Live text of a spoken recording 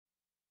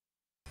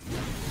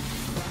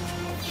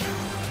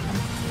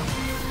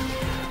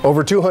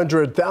Over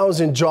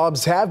 200,000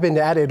 jobs have been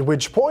added,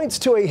 which points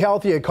to a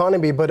healthy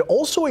economy, but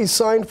also a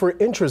sign for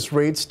interest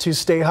rates to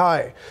stay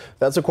high.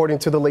 That's according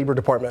to the Labor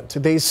Department.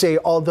 They say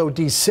although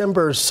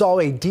December saw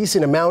a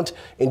decent amount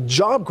in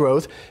job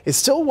growth, it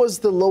still was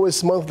the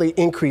lowest monthly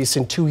increase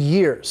in 2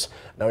 years.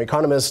 Now,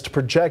 economists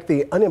project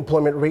the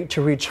unemployment rate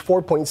to reach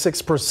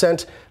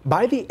 4.6%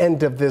 by the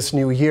end of this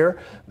new year.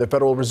 The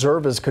Federal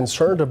Reserve is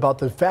concerned about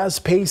the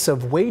fast pace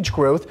of wage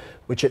growth,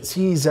 which it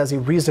sees as a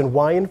reason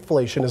why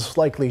inflation is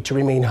likely to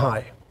remain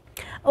high.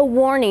 A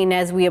warning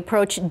as we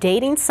approach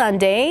Dating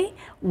Sunday,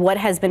 what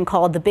has been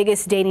called the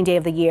biggest dating day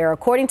of the year.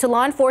 According to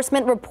law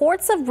enforcement,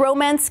 reports of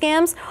romance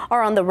scams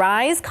are on the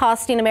rise,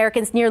 costing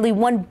Americans nearly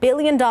 $1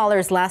 billion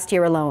last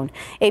year alone.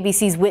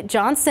 ABC's Whit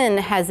Johnson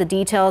has the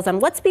details on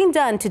what's being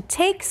done to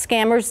take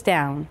scammers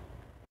down.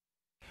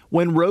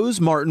 When Rose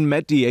Martin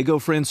met Diego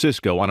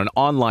Francisco on an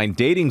online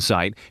dating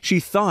site, she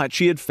thought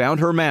she had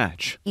found her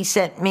match. He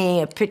sent me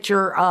a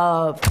picture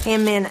of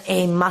him in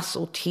a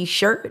muscle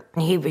t-shirt,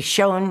 and he was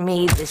showing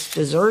me this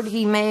dessert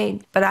he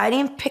made, but I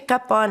didn't pick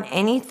up on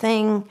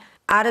anything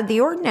out of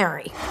the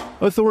ordinary.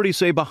 Authorities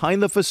say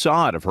behind the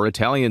facade of her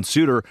Italian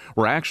suitor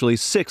were actually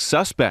 6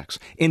 suspects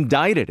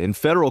indicted in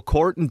federal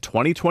court in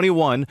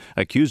 2021,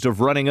 accused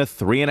of running a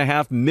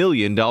 $3.5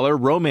 million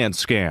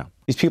romance scam.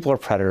 These people are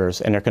predators,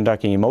 and they're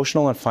conducting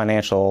emotional and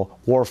financial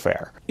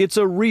warfare. It's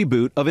a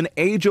reboot of an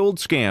age-old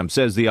scam,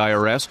 says the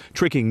IRS,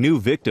 tricking new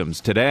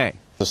victims today.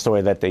 The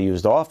story that they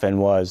used often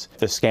was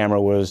the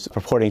scammer was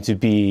purporting to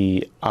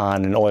be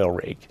on an oil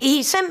rig.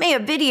 He sent me a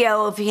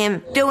video of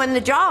him doing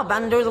the job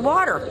under the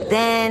water.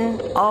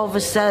 Then all of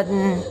a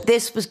sudden,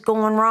 this was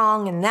going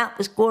wrong and that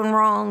was going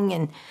wrong,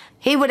 and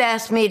he would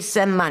ask me to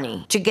send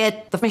money to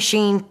get the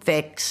machine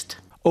fixed.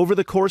 Over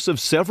the course of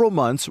several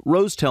months,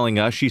 Rose telling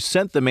us she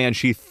sent the man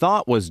she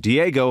thought was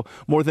Diego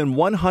more than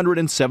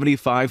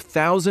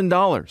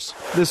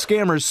 $175,000. The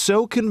scammers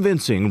so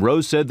convincing,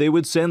 Rose said they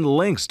would send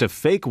links to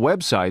fake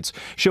websites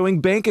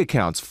showing bank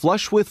accounts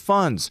flush with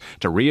funds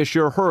to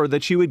reassure her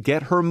that she would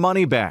get her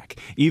money back,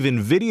 even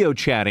video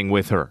chatting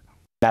with her.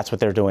 That's what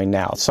they're doing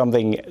now.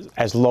 Something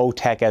as low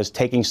tech as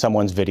taking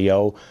someone's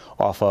video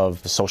off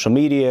of social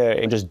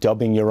media and just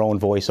dubbing your own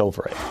voice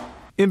over it.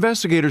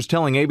 Investigators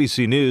telling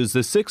ABC News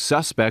the 6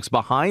 suspects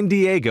behind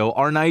Diego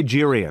are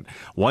Nigerian.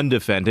 One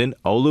defendant,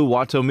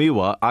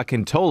 Oluwatomiwa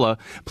Akintola,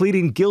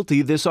 pleading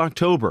guilty this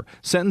October,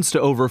 sentenced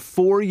to over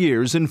 4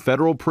 years in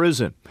federal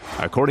prison.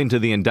 According to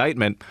the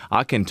indictment,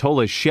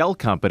 Akintola's shell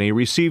company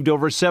received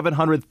over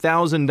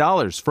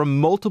 $700,000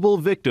 from multiple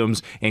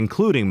victims,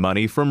 including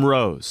money from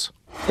Rose.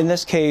 In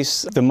this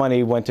case, the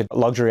money went to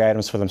luxury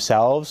items for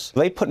themselves.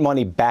 They put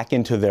money back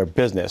into their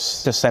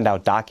business to send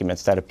out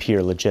documents that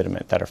appear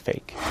legitimate, that are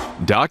fake.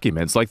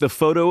 Documents like the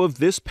photo of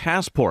this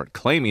passport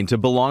claiming to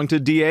belong to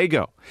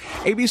Diego.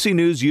 ABC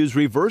News used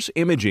reverse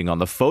imaging on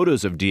the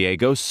photos of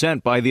Diego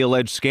sent by the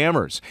alleged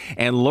scammers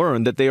and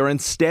learned that they are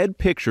instead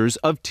pictures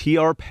of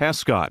T.R.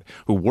 Pescod,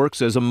 who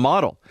works as a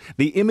model.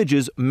 The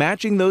images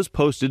matching those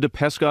posted to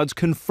Pescod's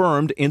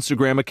confirmed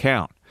Instagram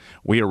account.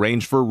 We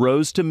arranged for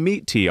Rose to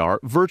meet TR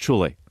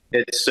virtually.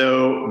 It's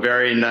so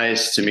very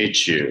nice to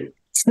meet you.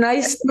 It's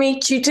nice to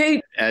meet you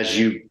too. As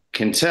you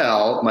can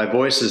tell, my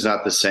voice is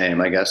not the same,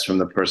 I guess, from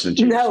the person.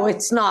 No,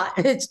 it's not.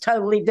 It's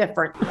totally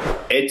different.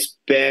 It's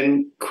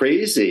been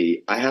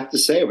crazy. I have to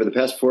say, over the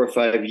past 4 or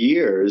 5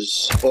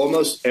 years,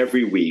 almost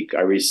every week,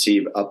 I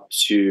receive up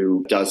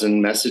to a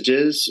dozen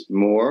messages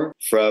more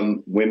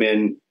from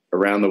women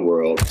around the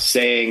world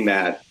saying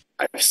that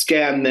I've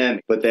scammed them,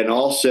 but then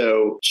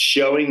also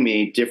showing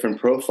me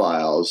different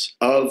profiles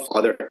of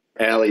other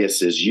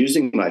aliases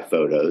using my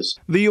photos.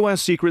 The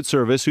U.S. Secret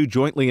Service, who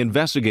jointly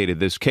investigated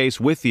this case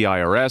with the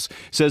IRS,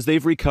 says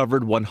they've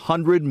recovered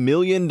 $100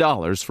 million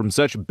from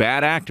such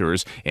bad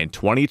actors in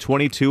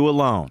 2022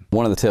 alone.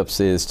 One of the tips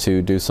is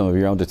to do some of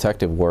your own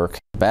detective work.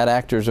 Bad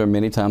actors are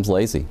many times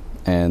lazy,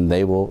 and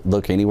they will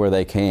look anywhere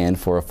they can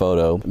for a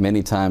photo.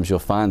 Many times you'll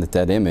find that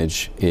that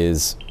image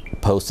is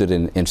posted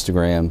in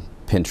Instagram,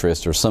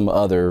 Pinterest, or some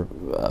other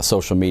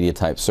social media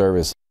type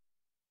service.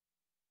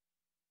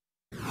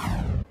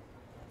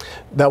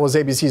 That was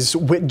ABC's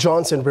Whit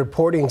Johnson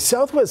reporting.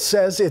 Southwest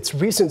says its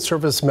recent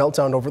service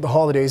meltdown over the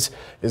holidays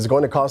is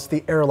going to cost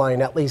the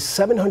airline at least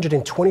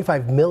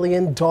 $725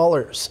 million,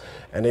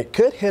 and it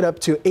could hit up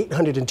to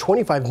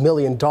 $825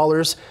 million.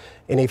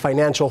 In a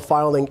financial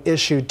filing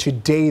issued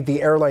today,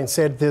 the airline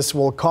said this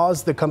will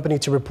cause the company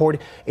to report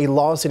a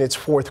loss in its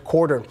fourth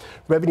quarter.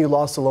 Revenue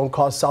loss alone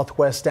cost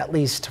Southwest at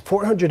least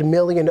 $400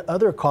 million.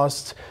 Other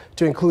costs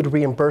to include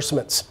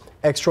reimbursements,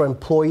 extra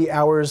employee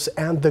hours,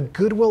 and the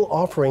goodwill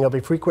offering of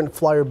a frequent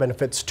flyer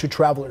benefits to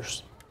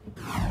travelers.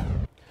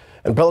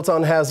 And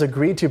Peloton has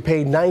agreed to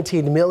pay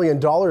 $19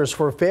 million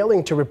for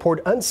failing to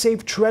report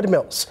unsafe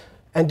treadmills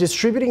and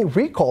distributing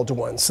recalled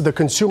ones. The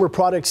Consumer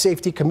Product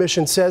Safety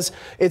Commission says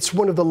it's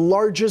one of the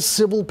largest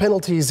civil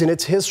penalties in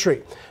its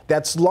history.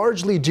 That's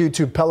largely due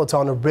to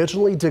Peloton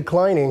originally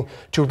declining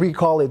to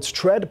recall its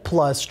Tread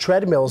Plus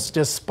treadmills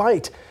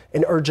despite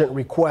an urgent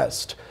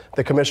request.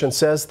 The commission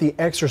says the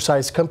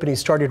exercise company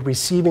started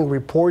receiving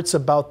reports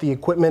about the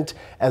equipment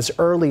as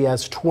early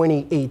as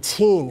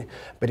 2018,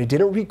 but it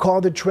didn't recall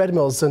the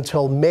treadmills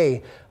until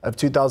May of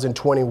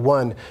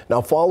 2021.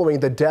 Now, following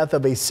the death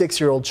of a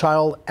 6-year-old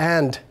child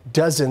and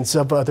dozens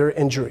of other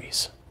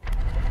injuries.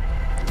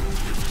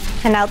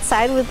 And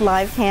outside with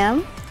live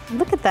cam,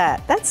 look at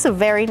that. That's a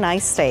very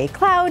nice day.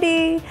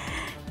 Cloudy,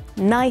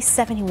 nice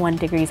 71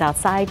 degrees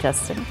outside,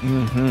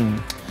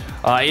 Justin.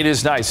 It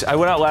is nice. I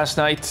went out last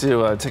night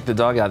to take the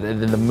dog out,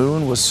 and the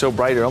moon was so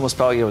bright it almost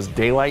felt like it was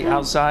daylight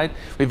outside.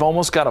 We've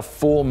almost got a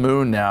full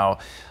moon now,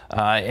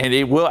 and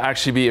it will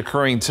actually be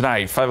occurring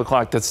tonight, 5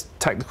 o'clock. That's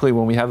technically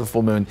when we have the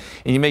full moon,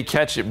 and you may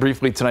catch it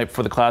briefly tonight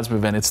before the clouds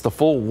move in. It's the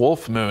full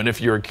wolf moon, if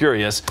you're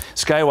curious.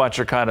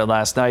 Skywatcher caught it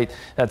last night.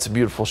 That's a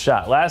beautiful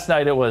shot. Last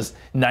night it was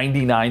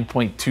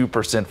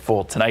 99.2%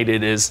 full. Tonight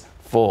it is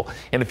full.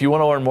 And if you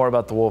want to learn more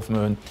about the wolf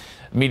moon,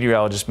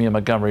 meteorologist Mia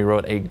Montgomery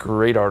wrote a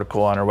great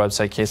article on our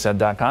website,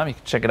 KSAT12. You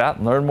can check it out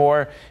and learn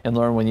more, and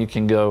learn when you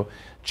can go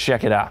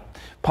check it out.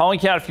 Pollen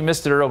count, if you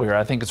missed it earlier,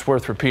 I think it's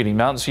worth repeating.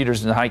 Mountain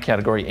cedars in the high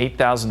category,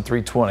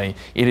 8,320.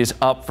 It is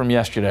up from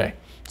yesterday.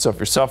 So if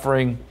you're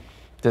suffering,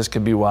 this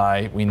could be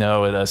why. We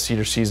know that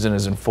cedar season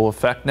is in full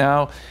effect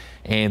now,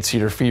 and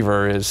cedar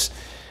fever is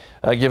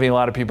giving a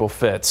lot of people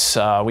fits.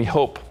 We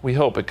hope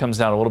it comes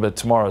down a little bit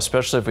tomorrow,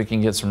 especially if we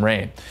can get some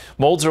rain.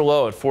 Molds are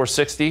low at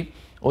 460.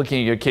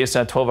 Looking at your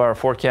KSAT 12-hour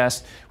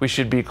forecast, we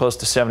should be close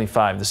to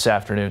 75 this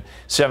afternoon.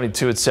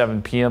 72 at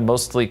 7 p.m.,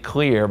 mostly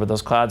clear, but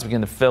those clouds begin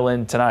to fill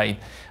in tonight.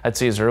 I'd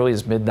say as early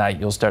as midnight,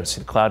 you'll start to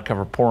see the cloud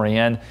cover pouring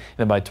in. And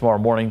then by tomorrow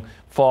morning,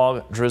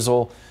 fog,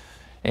 drizzle,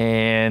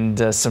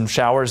 and some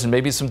showers and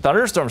maybe some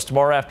thunderstorms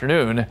tomorrow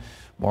afternoon.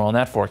 More on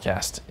that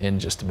forecast in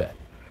just a bit.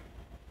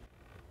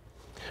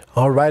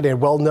 All right, a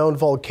well-known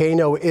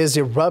volcano is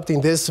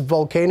erupting. This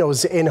volcano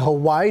is in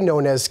Hawaii,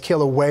 known as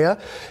Kilauea.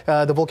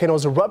 The volcano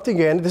is erupting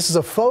again. This is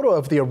a photo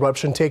of the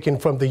eruption taken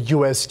from the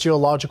U.S.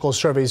 Geological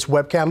Survey's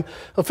webcam.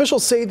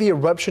 Officials say the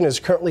eruption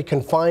is currently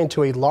confined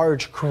to a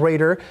large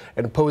crater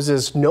and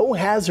poses no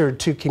hazard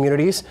to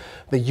communities.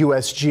 The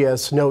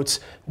USGS notes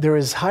there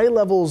is high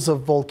levels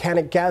of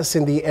volcanic gas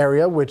in the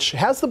area, which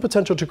has the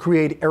potential to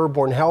create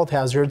airborne health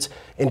hazards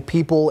in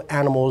people,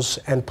 animals,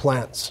 and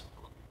plants.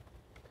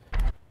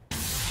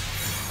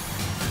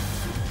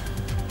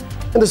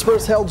 And the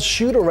Spurs held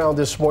shoot-around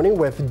this morning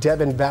with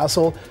Devin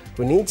Vassell,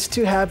 who needs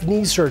to have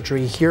knee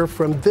surgery. Hear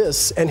from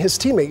this and his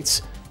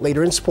teammates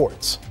later in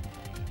sports.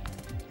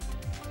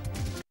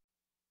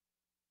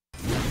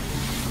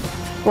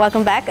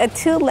 Welcome back. A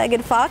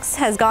two-legged fox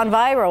has gone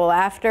viral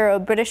after a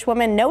British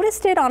woman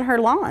noticed it on her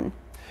lawn.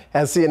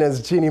 As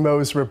CNN's Jeannie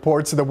Mose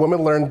reports, the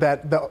woman learned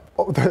that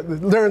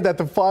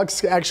the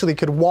fox actually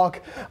could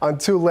walk on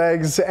two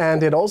legs,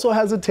 and it also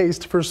has a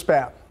taste for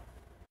Spam.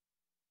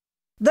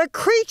 The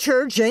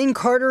creature Jane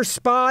Carter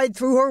spied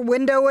through her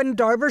window in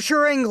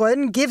Derbyshire,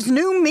 England, gives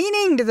new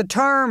meaning to the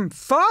term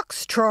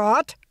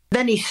foxtrot.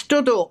 Then he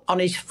stood up on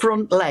his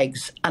front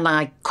legs, and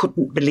I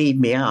couldn't believe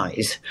my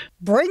eyes.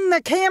 Bring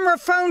the camera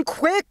phone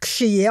quick,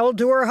 she yelled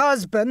to her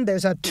husband.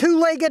 There's a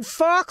two-legged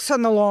fox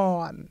on the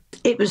lawn.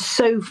 It was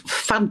so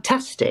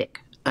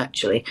fantastic,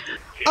 actually.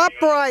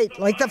 Upright,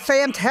 like the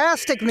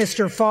fantastic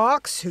Mr.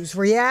 Fox, whose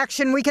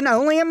reaction we can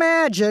only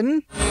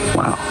imagine.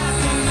 Wow.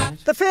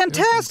 The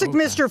fantastic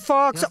Mr.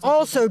 Fox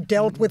also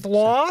dealt with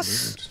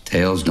loss.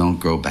 Tails don't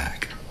grow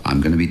back.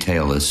 I'm going to be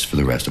tailless for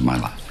the rest of my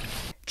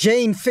life.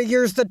 Jane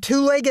figures the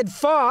two-legged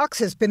fox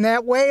has been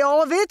that way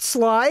all of its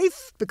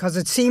life because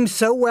it seems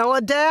so well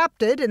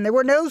adapted and there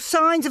were no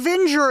signs of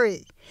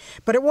injury.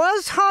 But it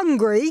was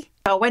hungry.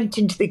 I went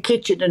into the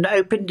kitchen and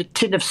opened a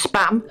tin of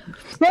Spam.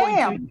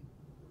 Spam!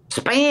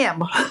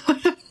 Spam!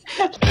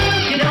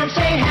 You don't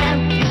say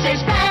ham, you say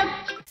Spam!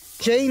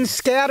 Jane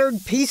scattered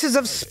pieces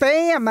of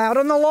Spam out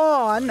on the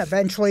lawn.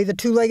 Eventually, the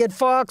two-legged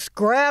fox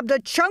grabbed a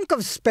chunk of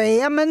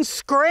Spam and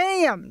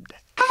scrammed.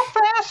 How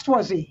fast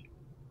was he?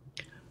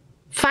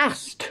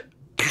 Fast.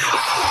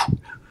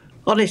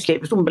 Honestly,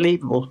 it was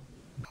unbelievable.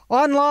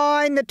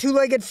 Online, the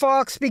two-legged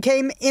fox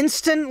became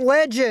instant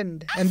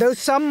legend. And though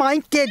some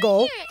might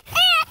giggle,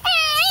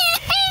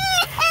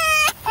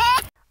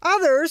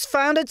 others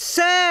found it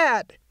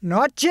sad.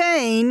 Not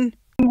Jane.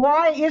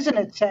 Why isn't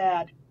it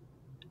sad?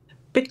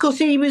 Because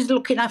he was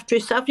looking after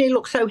himself and he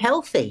looked so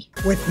healthy.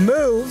 With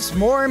moves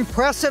more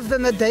impressive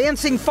than the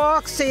dancing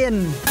fox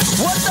in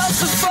What does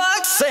the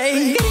fox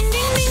say?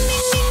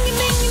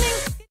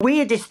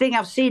 Weirdest thing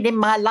I've seen in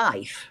my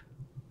life.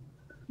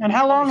 And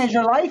how long has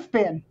your life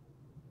been?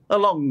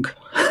 Long.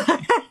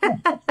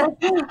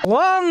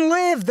 Long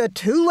live the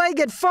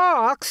two-legged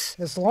fox,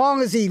 as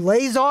long as he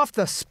lays off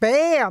the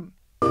Spam.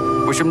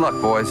 Wish him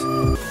luck, boys.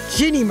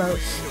 Jeannie Mose,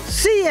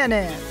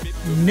 CNN,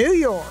 New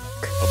York.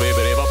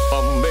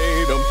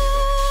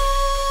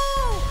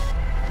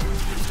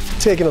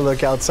 Taking a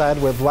look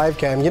outside with live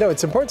cam. You know,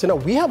 it's important to know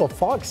we have a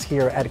fox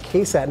here at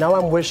KSAT. Now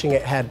I'm wishing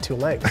it had two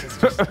legs. It's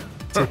just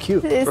so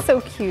cute. It is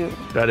so cute.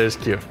 That is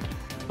cute.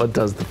 What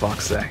does the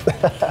fox say?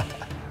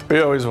 We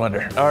always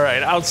wonder. All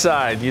right,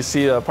 outside, you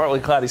see partly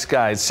cloudy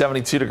skies,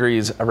 72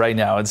 degrees right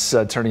now. It's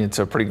turning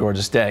into a pretty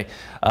gorgeous day.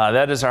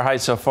 That is our high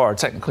so far,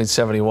 technically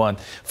 71.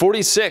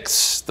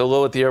 46, the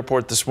low at the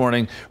airport this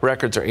morning.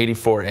 Records are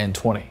 84 and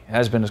 20. It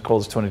has been as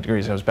cold as 20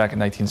 degrees. That was back in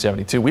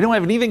 1972. We don't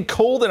have anything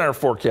cold in our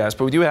forecast,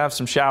 but we do have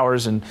some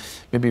showers and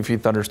maybe a few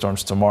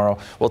thunderstorms tomorrow.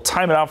 We'll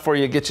time it out for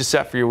you, get you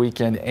set for your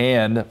weekend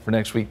and for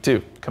next week,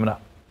 too, coming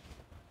up.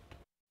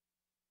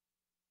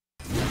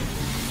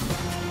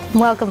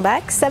 Welcome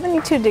back.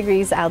 72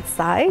 degrees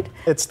outside.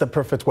 It's the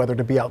perfect weather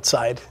to be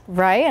outside.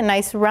 Right, a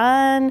nice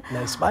run.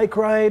 Nice bike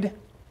ride.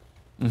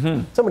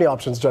 So many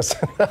options,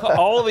 Justin.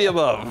 All of the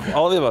above.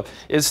 All of the above.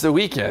 It's the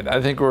weekend.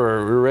 I think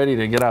we're ready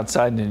to get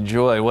outside and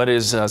enjoy what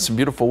is some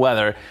beautiful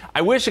weather.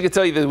 I wish I could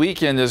tell you the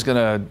weekend is going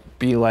to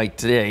be like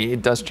today.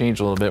 It does change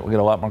a little bit. We'll get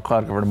a lot more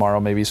cloud cover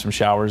tomorrow, maybe some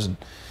showers and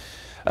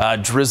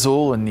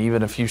drizzle and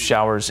even a few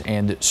showers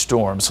and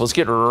storms. So let's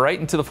get right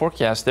into the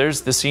forecast.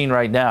 There's the scene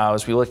right now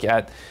as we look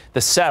at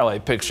the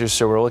satellite pictures.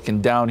 So we're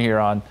looking down here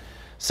on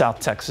South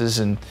Texas,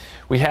 and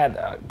we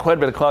had quite a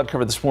bit of cloud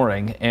cover this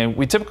morning, and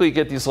we typically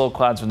get these low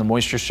clouds when the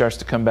moisture starts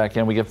to come back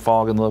in. We get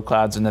fog and low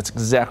clouds, and that's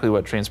exactly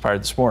what transpired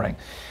this morning.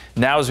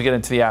 Now as we get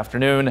into the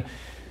afternoon,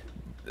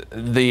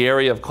 the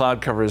area of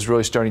cloud cover is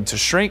really starting to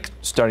shrink,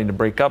 starting to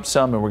break up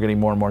some, and we're getting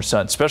more and more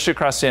sun, especially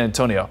across San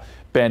Antonio.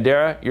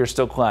 Bandera, you're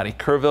still cloudy.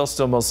 Kerrville,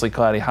 still mostly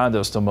cloudy.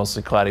 Hondo, still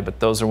mostly cloudy,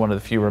 but those are one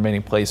of the few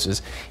remaining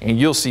places, and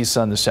you'll see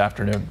sun this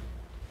afternoon.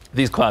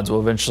 These clouds will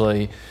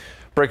eventually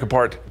break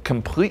apart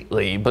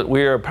completely, but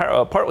we're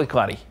partly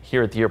cloudy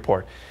here at the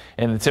airport,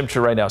 and the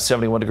temperature right now is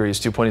 71 degrees.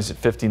 Dew point is at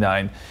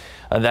 59.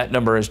 That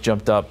number has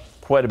jumped up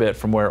quite a bit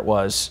from where it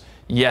was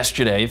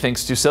yesterday,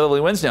 thanks to southerly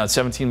winds now at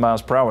 17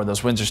 miles per hour.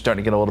 Those winds are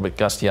starting to get a little bit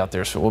gusty out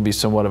there, so it will be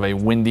somewhat of a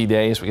windy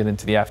day as we get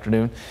into the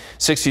afternoon.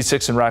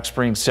 66 in Rock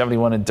Springs,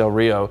 71 in Del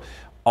Rio,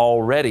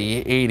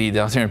 already 80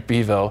 down there in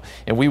Bevo,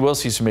 and we will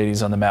see some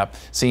 80s on the map,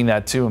 seeing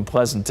that too in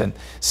Pleasanton.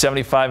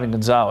 75 in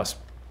Gonzales.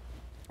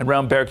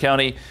 Around Bexar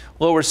County,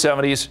 lower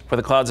 70s, where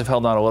the clouds have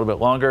held on a little bit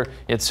longer.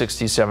 It's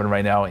 67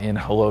 right now in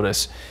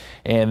Helotes.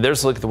 And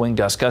there's a look at the wind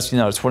gust, gusting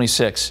now to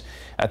 26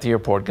 at the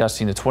airport,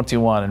 gusting to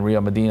 21 in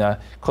Rio Medina,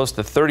 close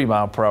to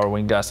 30-mile-per-hour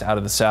wind gusts out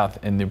of the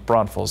south in New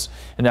Braunfels.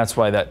 And that's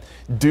why that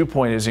dew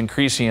point is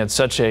increasing at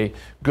such a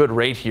good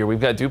rate here.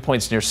 We've got dew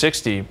points near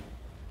 60,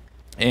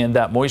 and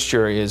that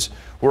moisture is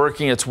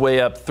working its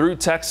way up through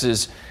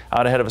Texas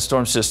out ahead of a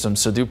storm system.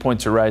 So dew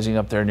points are rising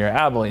up there near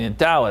Abilene and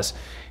Dallas,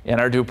 and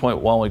our dew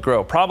point will only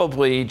grow,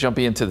 probably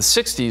jumping into the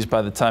 60s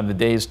by the time the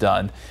day's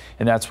done,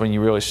 and that's when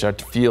you really start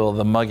to feel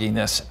the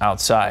mugginess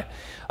outside.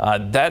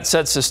 That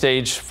sets the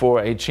stage for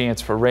a chance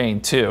for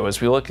rain too.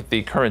 As we look at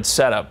the current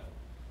setup,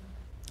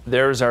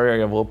 there's our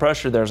area of low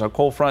pressure, there's our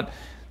cold front.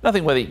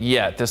 Nothing with it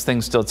yet. This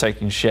thing's still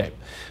taking shape.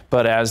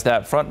 But as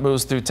that front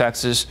moves through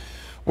Texas,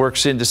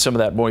 works into some of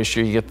that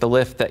moisture, you get the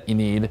lift that you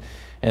need,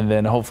 and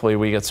then hopefully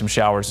we get some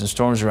showers and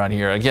storms around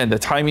here. Again, the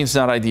timing's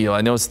not ideal. I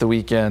know it's the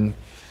weekend.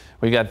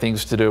 We got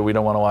things to do. We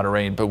don't want a lot of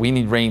rain, but we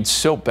need rain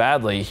so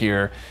badly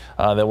here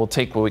that we'll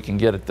take what we can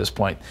get at this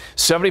point.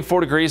 74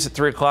 degrees at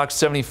 3 o'clock,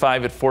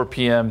 75 at 4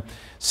 p.m.,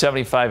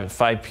 75 at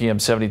 5 p.m.,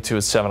 72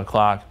 at 7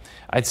 o'clock.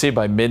 I'd say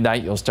by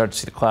midnight, you'll start to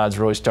see the clouds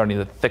really starting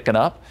to thicken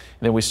up.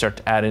 And then we start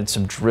to add in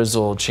some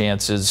drizzle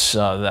chances,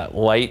 that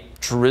light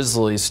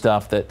drizzly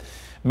stuff that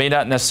may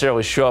not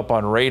necessarily show up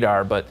on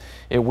radar, but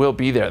it will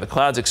be there. The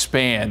clouds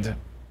expand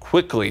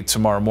quickly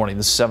tomorrow morning.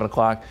 This is 7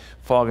 o'clock,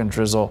 fog and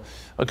drizzle.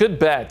 A good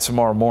bet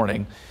tomorrow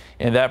morning,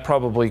 and that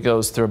probably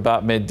goes through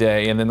about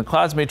midday. And then the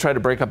clouds may try to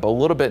break up a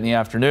little bit in the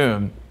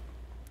afternoon,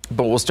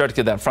 but we'll start to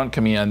get that front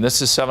coming in.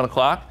 This is 7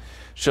 o'clock,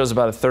 shows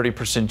about a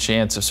 30%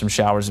 chance of some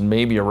showers and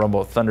maybe a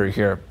rumble of thunder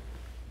here.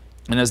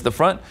 And as the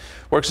front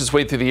works its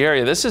way through the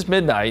area, this is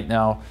midnight.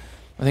 Now,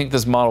 I think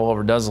this model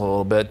overdoes a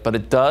little bit, but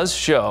it does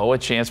show a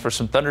chance for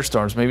some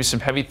thunderstorms, maybe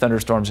some heavy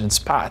thunderstorms in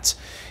spots.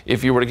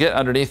 If you were to get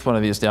underneath one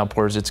of these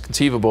downpours, it's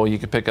conceivable you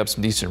could pick up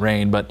some decent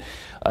rain, but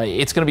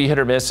it's going to be hit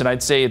or miss, and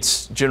I'd say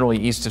it's generally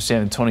east of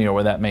San Antonio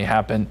where that may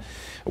happen.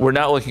 We're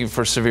not looking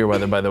for severe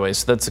weather, by the way,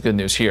 so that's the good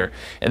news here.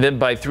 And then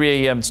by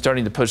 3 a.m.,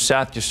 starting to push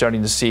south, you're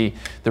starting to see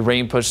the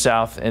rain push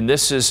south, and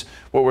this is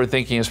what we're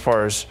thinking as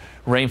far as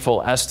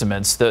rainfall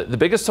estimates. The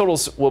biggest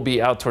totals will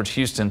be out towards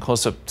Houston,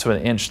 close up to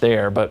an inch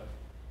there, but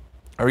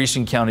our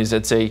eastern counties,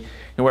 I'd say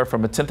anywhere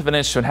from 1/10 of an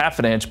inch to 1/2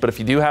 an inch. But if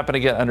you do happen to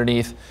get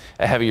underneath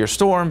a heavier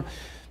storm,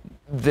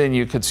 then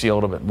you could see a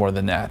little bit more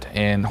than that.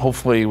 And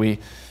hopefully we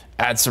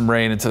add some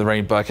rain into the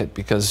rain bucket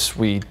because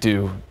we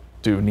do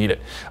need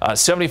it.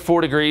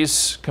 74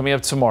 degrees coming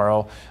up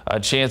tomorrow.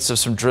 A chance of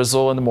some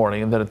drizzle in the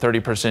morning, and then a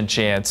 30%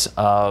 chance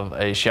of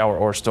a shower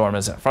or storm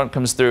as that front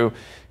comes through.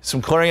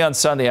 Some clearing on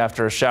Sunday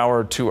after a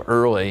shower too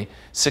early.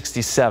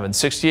 67,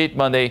 68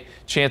 Monday.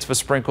 Chance of a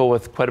sprinkle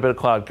with quite a bit of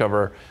cloud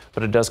cover,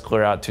 but it does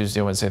clear out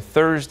Tuesday, Wednesday,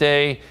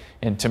 Thursday,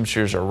 and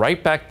temperatures are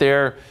right back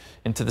there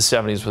into the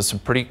 70s with some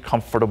pretty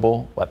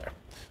comfortable weather.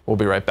 We'll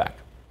be right back.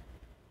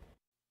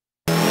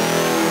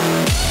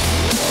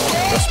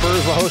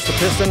 Spurs will host the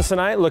Pistons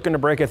tonight, looking to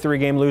break a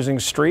 3-game losing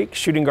streak.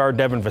 Shooting guard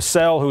Devin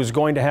Vassell, who's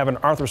going to have an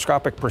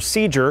arthroscopic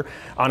procedure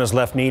on his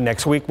left knee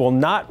next week, will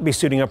not be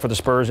suiting up for the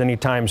Spurs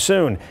anytime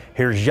soon.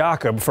 Here's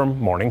Jakob from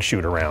Morning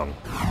Shoot Around.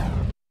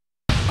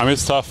 I mean,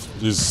 it's tough.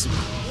 He's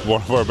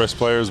one of our best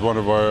players, one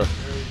of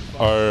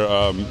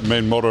our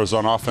main motors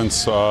on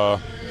offense.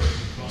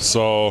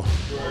 So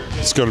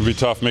it's going to be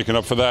tough making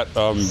up for that,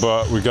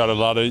 but we got a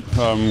lot of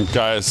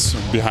guys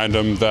behind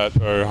him that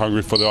are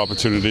hungry for the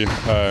opportunity,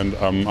 and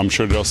I'm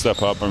sure they'll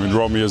step up. I mean,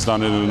 Romy has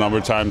done it a number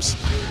of times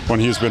when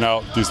he's been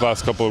out these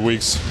last couple of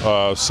weeks.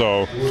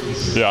 So,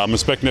 yeah, I'm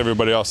expecting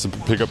everybody else to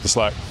pick up the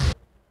slack.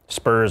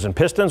 Spurs and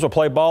Pistons will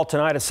play ball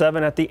tonight at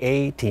 7 at the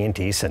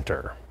AT&T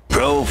Center.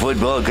 Pro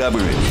football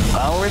coverage,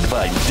 powered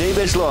by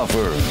Davis Law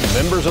Firm.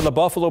 Members of the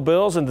Buffalo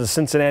Bills and the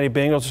Cincinnati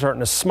Bengals are starting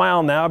to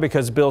smile now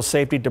because Bills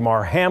safety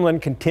Damar Hamlin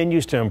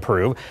continues to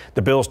improve.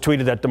 The Bills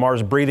tweeted that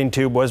Damar's breathing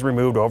tube was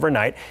removed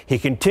overnight. He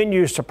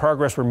continues to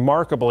progress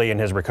remarkably in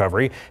his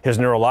recovery. His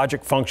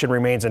neurologic function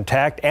remains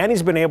intact, and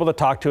he's been able to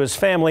talk to his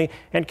family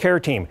and care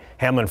team.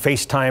 Hamlin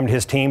FaceTimed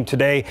his team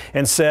today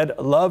and said,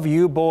 "Love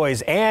you,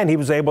 boys," and he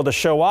was able to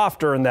show off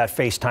during that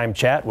FaceTime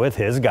chat with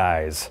his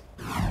guys.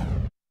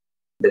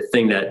 The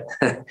thing that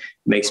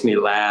makes me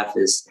laugh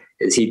is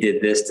he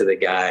did this to the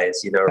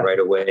guys, right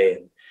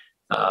away.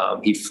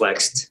 And he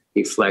flexed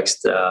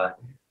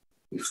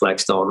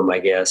on them, I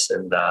guess.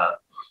 And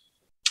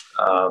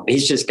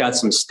he's just got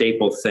some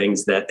staple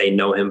things that they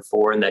know him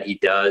for and that he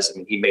does. I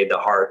mean, he made the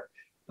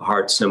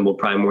heart symbol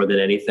probably more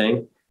than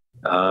anything.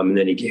 And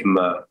then he gave him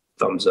a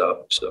thumbs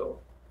up. So.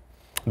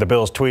 The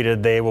Bills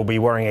tweeted they will be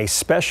wearing a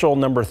special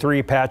number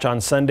 3 patch on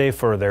Sunday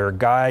for their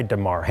guy,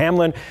 Damar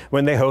Hamlin,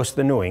 when they host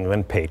the New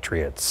England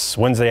Patriots.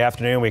 Wednesday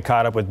afternoon, we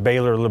caught up with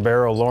Baylor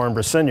libero Lauren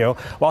Briseño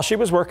while she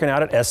was working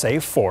out at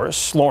SA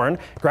Force. Lauren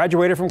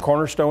graduated from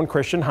Cornerstone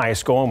Christian High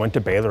School and went to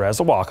Baylor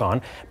as a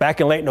walk-on. Back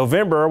in late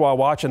November, while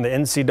watching the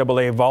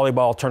NCAA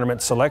volleyball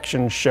tournament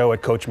selection show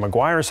at Coach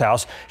McGuire's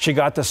house, she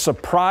got the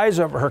surprise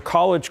of her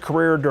college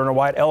career during a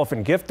White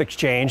Elephant gift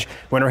exchange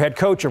when her head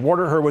coach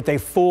awarded her with a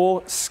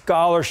full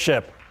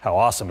scholarship. How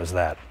awesome is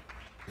that?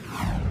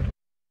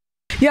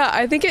 Yeah,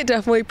 I think it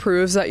definitely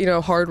proves that,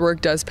 hard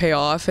work does pay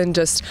off, and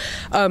just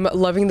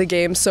loving the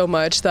game so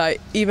much that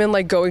even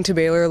like going to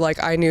Baylor,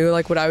 like I knew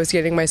like what I was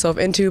getting myself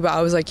into, but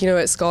I was like,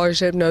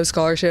 scholarship, no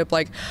scholarship,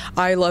 like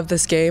I love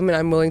this game and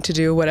I'm willing to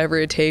do whatever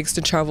it takes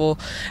to travel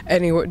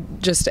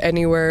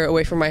anywhere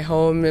away from my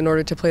home in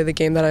order to play the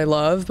game that I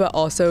love. But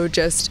also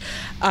just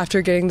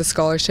after getting the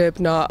scholarship,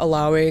 not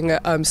allowing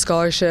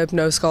scholarship,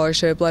 no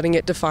scholarship, letting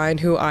it define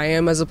who I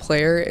am as a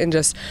player, and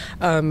just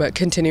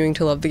continuing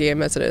to love the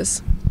game as it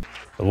is.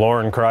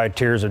 Lauren cried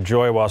tears of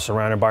joy while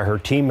surrounded by her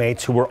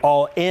teammates who were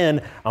all in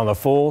on the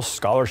full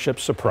scholarship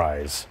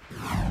surprise.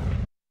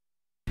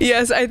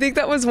 Yes, I think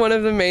that was one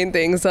of the main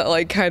things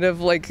that kind of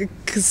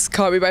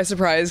caught me by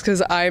surprise,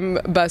 because I'm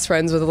best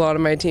friends with a lot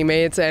of my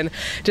teammates, and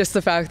just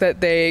the fact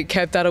that they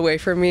kept that away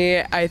from me,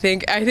 I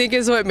think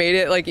is what made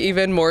it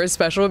even more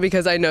special,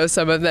 because I know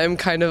some of them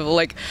kind of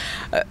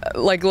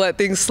let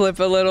things slip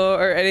a little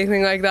or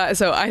anything like that.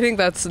 So I think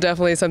that's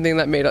definitely something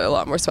that made it a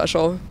lot more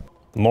special.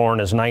 Lauren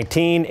is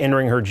 19,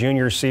 entering her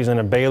junior season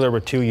at Baylor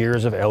with 2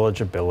 years of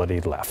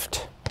eligibility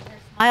left.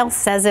 Smile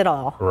says it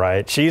all.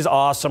 Right. She's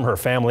awesome. Her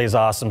family is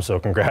awesome. So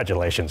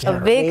congratulations. A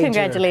big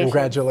congratulations.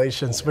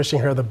 Congratulations. Wishing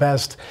her the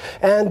best.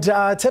 And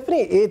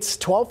Tiffany, it's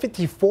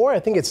 12:54. I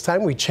think it's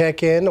time we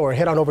check in or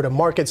head on over to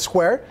Market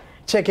Square.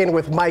 Check in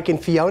with Mike and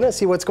Fiona,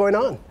 see what's going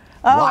on.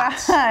 Oh,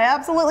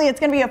 absolutely. It's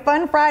going to be a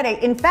fun Friday.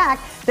 In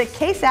fact, the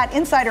KSAT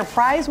Insider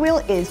Prize Wheel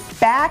is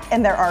back,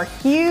 and there are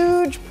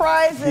huge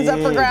prizes up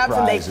for grabs,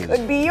 and they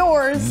could be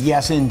yours.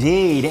 Yes,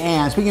 indeed.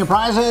 And speaking of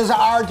prizes,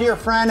 our dear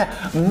friend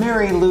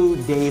Mary Lou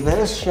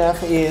Davis,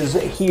 chef, is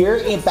here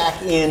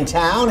back in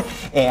town,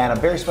 and a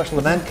very special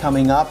event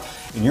coming up.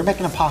 And you're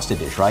making a pasta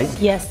dish, right?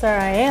 Yes, sir,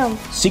 I am.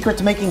 Secret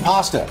to making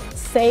pasta.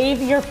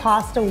 Save your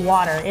pasta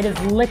water. It is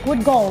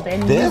liquid gold,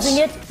 and using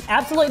it,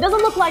 absolutely, it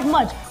doesn't look like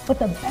much, but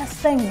the best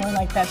things are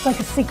like that. It's like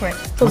a secret.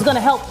 So it's going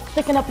to help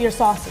thicken up your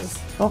sauces.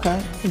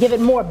 Okay. Give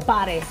it more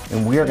body.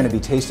 And we are going to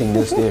be tasting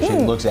this dish.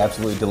 It looks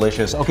absolutely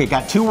delicious. Okay,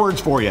 got 2 words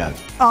for you.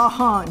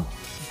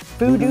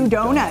 Voodoo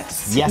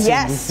Donuts.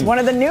 Yes, one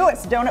of the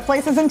newest donut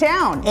places in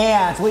town.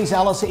 And Felice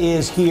Ellis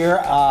is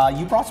here.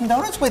 You brought some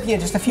donuts with you,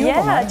 just a few of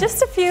them, right? Yeah,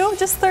 just a few,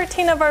 just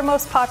 13 of our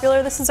most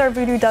popular. This is our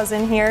Voodoo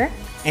Dozen here.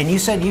 And you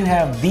said you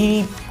have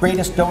the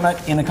greatest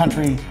donut in the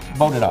country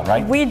voted on,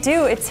 right? We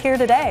do. It's here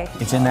today.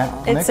 It's in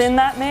that mix? It's in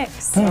that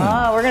mix.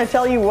 We're going to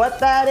tell you what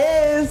that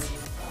is.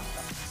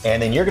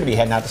 And then you're going to be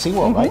heading out to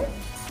SeaWorld, right?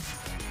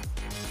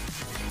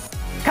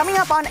 Coming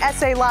up on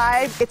SA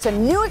Live, it's a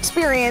new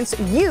experience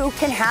you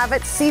can have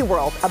at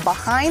SeaWorld, a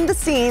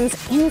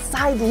behind-the-scenes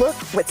inside look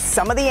with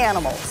some of the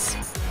animals.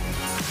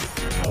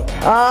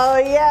 Oh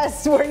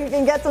yes, where you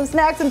can get some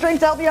snacks and drinks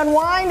to help you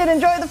unwind and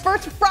enjoy the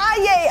first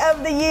Friday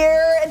of the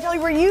year, and tell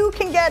you where you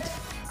can get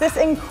this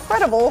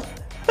incredible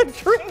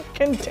drink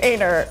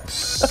container.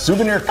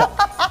 Souvenir cup.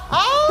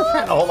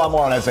 Hold on,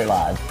 more on SA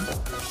Live.